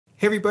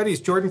Hey everybody, it's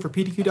Jordan for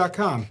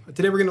PDQ.com.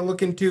 Today we're going to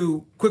look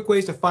into quick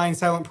ways to find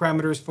silent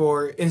parameters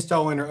for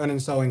installing or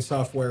uninstalling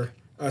software.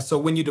 So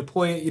when you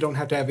deploy it, you don't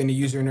have to have any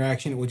user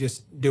interaction. It will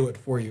just do it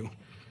for you.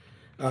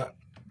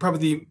 Probably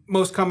the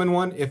most common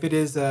one, if it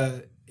is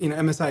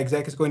MSI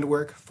exec, is going to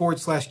work.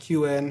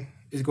 /QN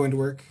is going to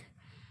work.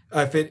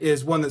 If it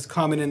is one that's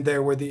common in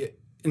there where the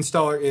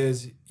installer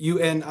is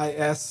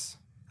UNIS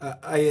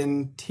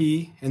INT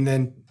and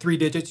then 3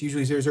 digits,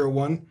 usually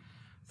 001.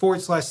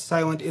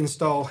 /silent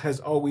install has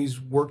always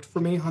worked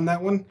for me on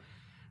that one,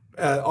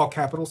 all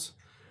capitals.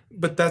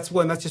 But that's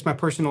just my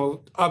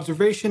personal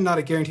observation, not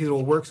a guarantee that it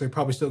will work, so you're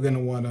probably still going to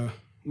want to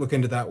look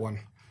into that one.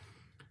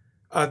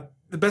 The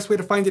best way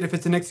to find it, if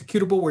it's an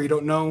executable where you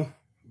don't know,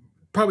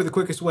 probably the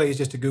quickest way is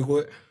just to Google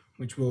it,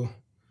 which we'll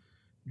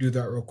do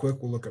that real quick.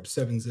 We'll look up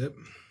 7-zip.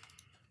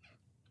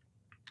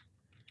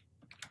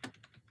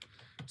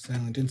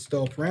 Silent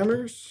install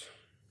parameters.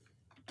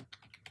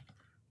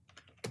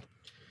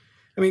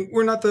 I mean,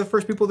 we're not the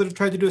first people that have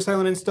tried to do a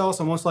silent install,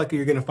 so most likely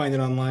you're going to find it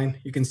online.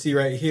 You can see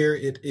right here,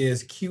 it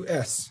is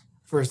QS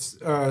for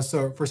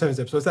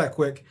 7-zip, so it's that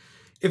quick.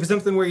 If it's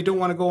something where you don't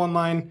want to go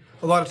online,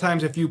 a lot of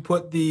times if you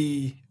put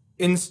the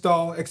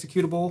install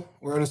executable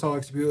or uninstall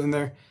executable in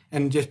there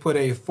and just put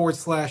a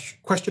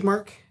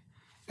 /?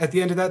 At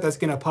the end of that, that's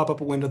going to pop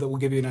up a window that will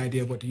give you an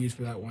idea of what to use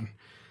for that one.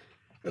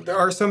 There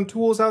are some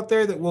tools out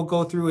there that will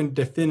go through and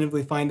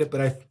definitively find it,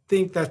 but I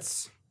think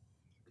that's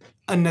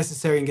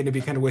unnecessary and going to be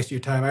kind of waste of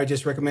your time. I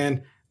just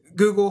recommend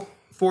Google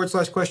 /?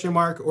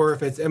 Or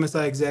if it's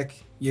MSI exec,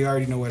 you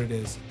already know what it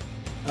is.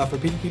 For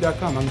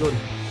PDQ.com, I'm Jordan.